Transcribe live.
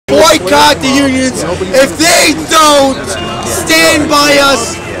boycott the unions if they don't stand by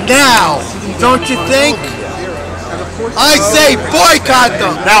us now. Don't you think? I say boycott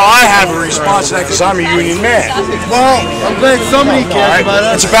them. Now I have a response to that because I'm a union man. Well, I'm glad somebody cares about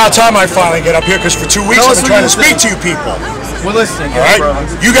us. It's about time I finally get up here because for 2 weeks I've been trying to speak to you people. We're listening. All right?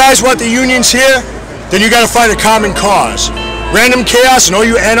 You guys want the unions here? Then you got to find a common cause. Random chaos and all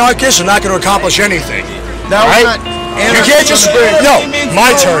you anarchists are not going to accomplish anything. Now, right? You can't just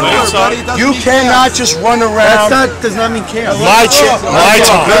my turn now. You cannot just run around. Does not mean chaos. My time.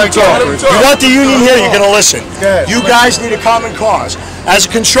 You want the union here? You're going to listen. You guys need a common cause. As a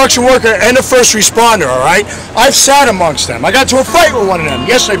construction worker and a first responder, all right? I've sat amongst them. I got to a fight with one of them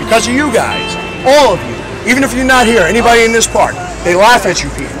yesterday because of you guys. All of you. Even if you're not here, anybody in this park, they laugh at you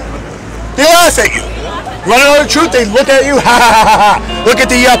people. They laugh at you. You want to know the truth? They look at you, ha ha ha ha. Look at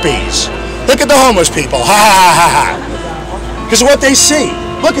the yuppies. Look at the homeless people, ha ha ha ha. Because of what they see.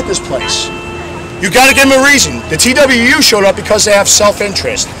 Look at this place. You got to give them a reason. The TWU showed up because they have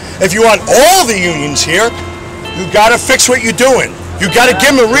self-interest. If you want all the unions here, you got to fix what you're doing. You got to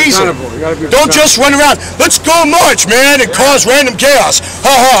give them a reason. Don't just run around. Let's go march, man, and cause random chaos.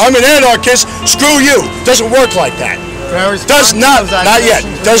 Ha ha, I'm an anarchist. Screw you. Doesn't work like that. Does not yet.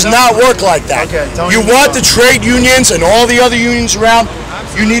 Does not work like that. You want the trade unions and all the other unions around,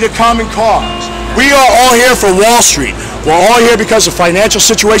 you need a common cause. We are all here for Wall Street. We're all here because the financial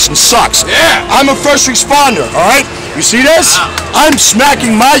situation sucks. Yeah. I'm a first responder, all right? You see this? I'm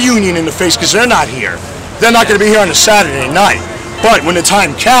smacking my union in the face because they're not here. They're not going to be here on a Saturday night. But when the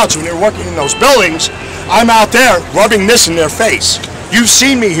time counts, when they're working in those buildings, I'm out there rubbing this in their face. You've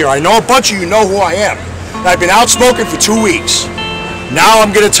seen me here. I know a bunch of you know who I am. I've been outspoken for 2 weeks. Now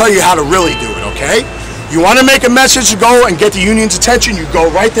I'm going to tell you how to really do it, okay? You want to make a message to go and get the union's attention, you go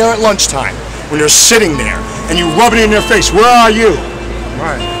right there at lunchtime when they're sitting there and you rub it in their face. Where are you?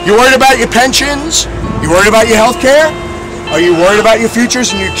 Right. You worried about your pensions? You worried about your health care? Are you worried about your futures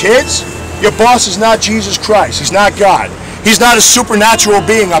and your kids? Your boss is not Jesus Christ. He's not God. He's not a supernatural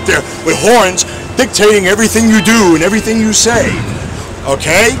being up there with horns dictating everything you do and everything you say.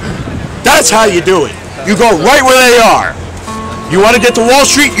 Okay? That's how you do it. You go right where they are. You want to get to Wall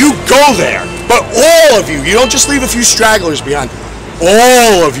Street? You go there. But all of you, you don't just leave a few stragglers behind.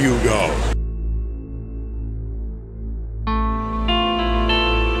 All of you go.